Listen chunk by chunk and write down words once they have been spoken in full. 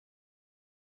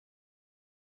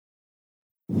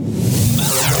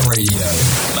Malaga Radio.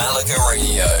 Malaga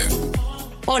Radio.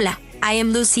 Hola, I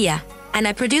am Lucia, and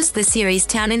I produce the series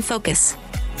Town in Focus.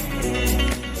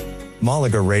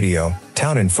 Malaga Radio,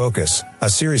 Town in Focus, a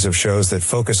series of shows that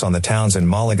focus on the towns in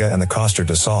Malaga and the Costa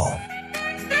del Sol.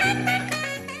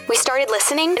 We started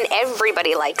listening and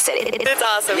everybody likes it. It's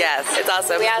awesome. Yes, it's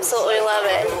awesome. We absolutely love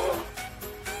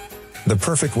it. The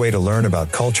perfect way to learn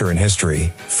about culture and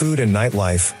history, food and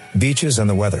nightlife, beaches and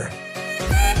the weather.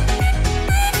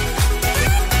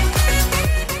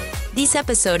 This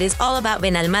episode is all about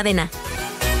Benalmadena.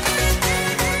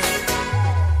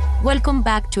 Welcome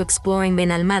back to Exploring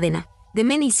Benalmadena, the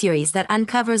mini-series that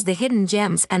uncovers the hidden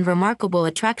gems and remarkable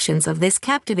attractions of this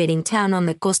captivating town on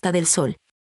the Costa del Sol.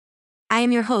 I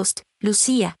am your host,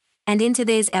 Lucia, and in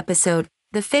today's episode,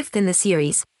 the fifth in the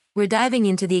series, we're diving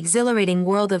into the exhilarating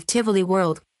world of Tivoli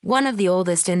World, one of the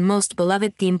oldest and most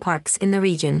beloved theme parks in the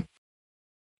region.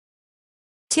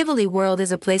 Tivoli World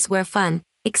is a place where fun,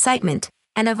 excitement,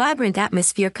 and a vibrant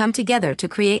atmosphere come together to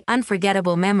create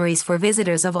unforgettable memories for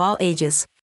visitors of all ages.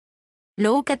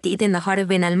 Located in the heart of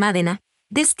Benalmadena,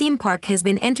 this theme park has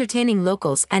been entertaining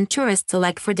locals and tourists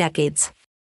alike for decades.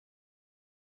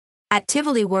 At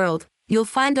Tivoli World, you'll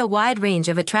find a wide range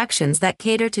of attractions that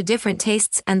cater to different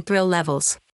tastes and thrill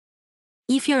levels.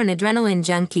 If you're an adrenaline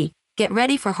junkie, get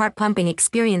ready for heart-pumping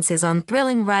experiences on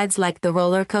thrilling rides like the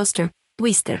roller coaster,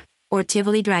 Twister, or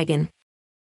Tivoli Dragon.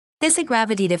 These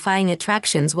gravity-defying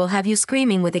attractions will have you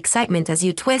screaming with excitement as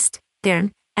you twist,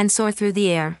 turn, and soar through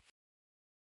the air.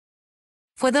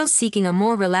 For those seeking a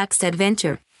more relaxed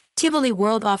adventure, Tivoli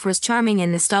World offers charming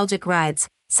and nostalgic rides,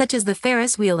 such as the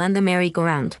Ferris wheel and the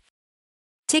merry-go-round.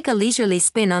 Take a leisurely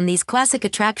spin on these classic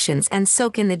attractions and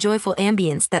soak in the joyful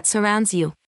ambience that surrounds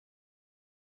you.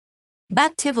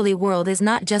 But Tivoli World is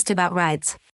not just about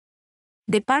rides.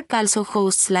 The park also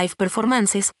hosts live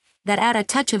performances that add a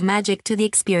touch of magic to the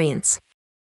experience.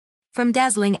 From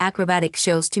dazzling acrobatic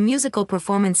shows to musical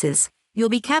performances, you'll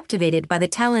be captivated by the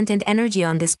talent and energy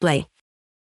on display.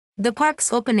 The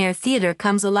park's open-air theater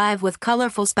comes alive with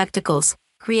colorful spectacles,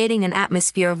 creating an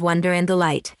atmosphere of wonder and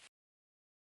delight.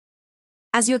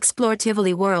 As you explore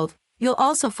Tivoli World, you'll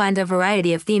also find a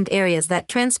variety of themed areas that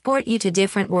transport you to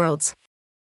different worlds.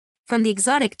 From the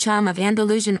exotic charm of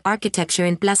Andalusian architecture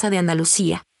in Plaza de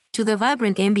Andalucía, to the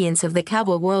vibrant ambience of the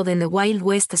cowboy world in the Wild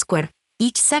West Square,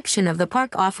 each section of the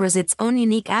park offers its own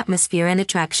unique atmosphere and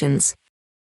attractions.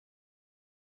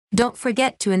 Don't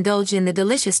forget to indulge in the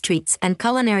delicious treats and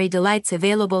culinary delights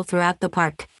available throughout the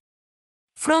park.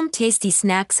 From tasty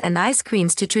snacks and ice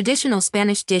creams to traditional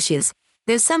Spanish dishes,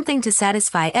 there's something to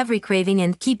satisfy every craving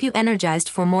and keep you energized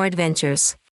for more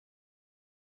adventures.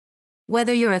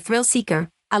 Whether you're a thrill seeker,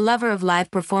 a lover of live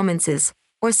performances,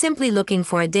 or simply looking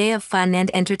for a day of fun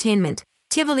and entertainment,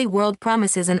 Tivoli World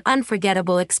promises an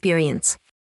unforgettable experience.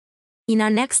 In our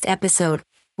next episode,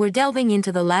 we're delving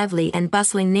into the lively and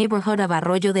bustling neighborhood of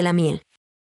Arroyo de la Miel.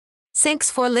 Thanks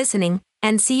for listening,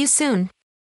 and see you soon.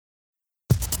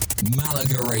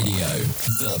 Malaga Radio,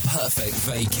 the perfect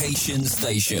vacation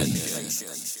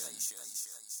station.